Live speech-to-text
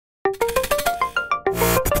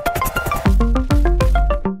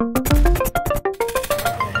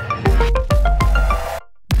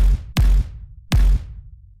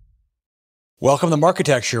Welcome to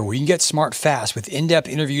Marketecture, where you can get smart fast with in-depth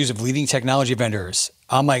interviews of leading technology vendors.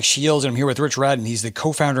 I'm Mike Shields, and I'm here with Rich Radden. He's the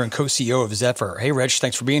co-founder and co-CEO of Zefr. Hey, Rich,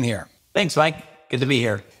 thanks for being here. Thanks, Mike. Good to be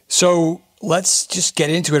here. So let's just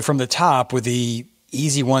get into it from the top with the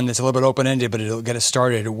easy one that's a little bit open-ended, but it'll get us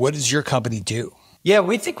started. What does your company do? Yeah,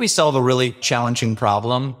 we think we solve a really challenging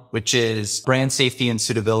problem, which is brand safety and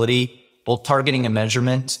suitability, both targeting and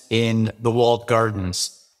measurement in the walled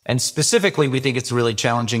gardens. And specifically, we think it's really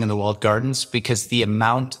challenging in the walled gardens because the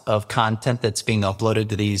amount of content that's being uploaded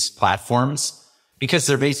to these platforms, because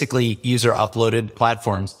they're basically user uploaded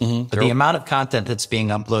platforms, but the amount of content that's being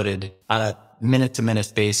uploaded on a minute to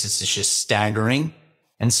minute basis is just staggering.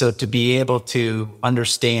 And so to be able to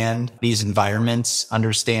understand these environments,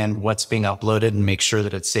 understand what's being uploaded and make sure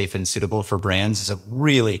that it's safe and suitable for brands is a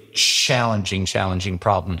really challenging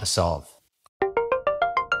problem to solve.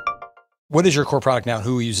 What is your core product now?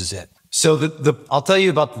 Who uses it? So I'll tell you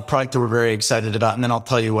about the product that we're very excited about, and then I'll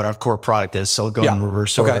tell you what our core product is. So I'll go in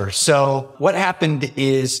reverse order. So what happened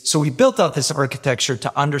is, we built out this architecture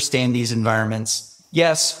to understand these environments.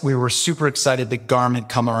 Yes, we were super excited that GARM had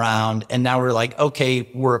come around, and now we're like, okay,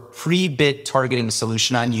 we're a pre-bid targeting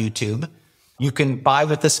solution on YouTube. You can buy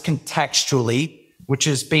with us contextually, which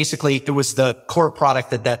is basically, it was the core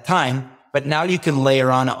product at that time. But now you can layer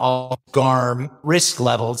on all GARM risk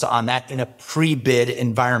levels on that in a pre-bid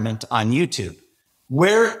environment on YouTube.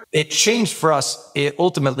 Where it changed for us,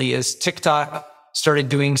 ultimately is TikTok started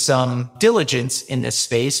doing some diligence in this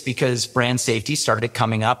space because brand safety started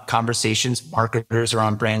coming up. Conversations, marketers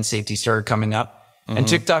around brand safety started coming up. And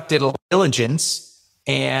TikTok did a little diligence.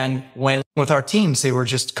 And when with our teams, they were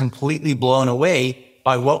just completely blown away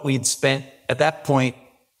by what we'd spent at that point.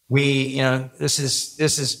 This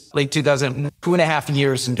is late 2000, 2.5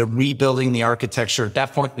 years into rebuilding the architecture. At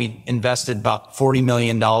that point, we invested about $40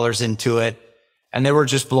 million into it, and they were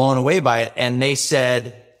just blown away by it. And they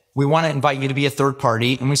said, we want to invite you to be a third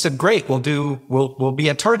party. And we said, great, we'll be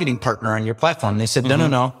a targeting partner on your platform. And they said,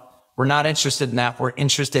 no, we're not interested in that. We're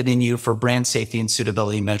interested in you for brand safety and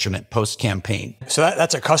suitability measurement post-campaign. So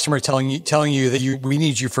that's a customer telling you that we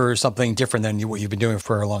need you for something different than what you've been doing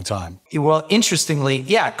for a long time. Well, interestingly,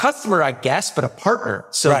 yeah, customer, I guess, but a partner.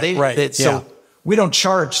 So So we don't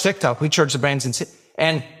charge TikTok. We charge the brands.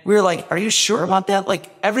 And we were like, are you sure about that? Like,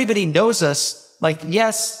 everybody knows us. Like,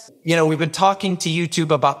 yes, we've been talking to YouTube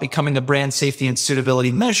about becoming a brand safety and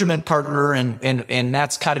suitability measurement partner, and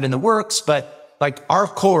that's kind of in the works, but like, our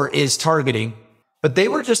core is targeting. But they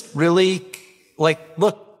were just really like,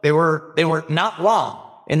 look, they were not wrong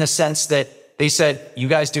in the sense that they said, you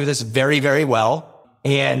guys do this very, very well,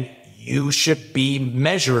 and you should be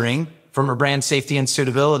measuring from a brand safety and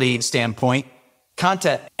suitability standpoint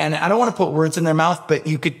content. And I don't want to put words in their mouth, but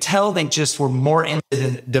you could tell they just were more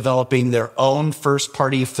interested in developing their own first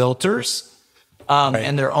party filters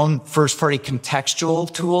and their own first party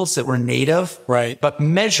contextual tools that were native. Right. But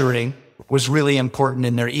measuring was really important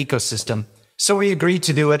in their ecosystem. So we agreed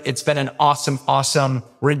to do it. It's been an awesome,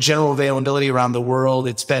 we're in general availability around the world.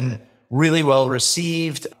 It's been really well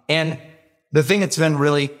received. And the thing that's been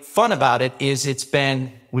really fun about it is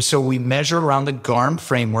so we measure around the GARM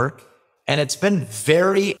framework, and it's been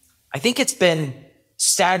I think it's been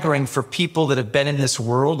staggering for people that have been in this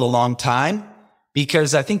world a long time,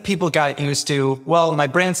 because I think people got used to, well, my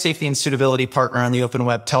brand safety and suitability partner on the open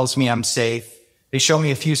web tells me I'm safe. They show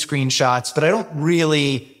me a few screenshots, but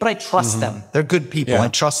I trust them. They're good people. I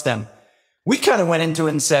trust them. We kind of went into it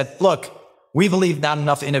and said, look, we believe not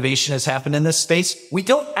enough innovation has happened in this space. We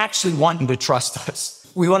don't actually want you to trust us.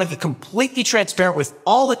 We want to be completely transparent with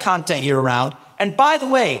all the content year round. And by the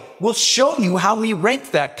way, we'll show you how we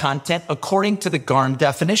rank that content according to the GARM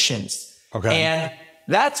definitions. Okay. And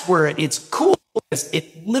that's where it's cool, because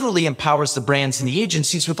it literally empowers the brands and the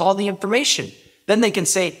agencies with all the information. Then they can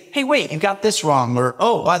say, hey, wait, you got this wrong. Or,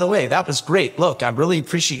 oh, by the way, that was great. Look, I really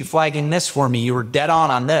appreciate you flagging this for me. You were dead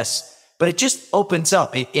on this. But it just opens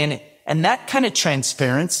up. And that kind of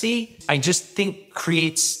transparency, I just think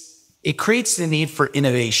creates the need for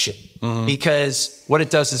innovation. Because what it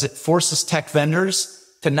does is it forces tech vendors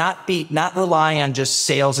to not rely on just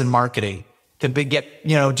sales and marketing,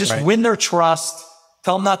 to win their trust,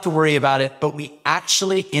 tell them not to worry about it, but we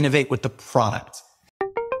actually innovate with the product.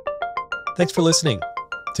 Thanks for listening.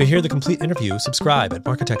 To hear the complete interview, subscribe at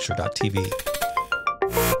marketecture.tv.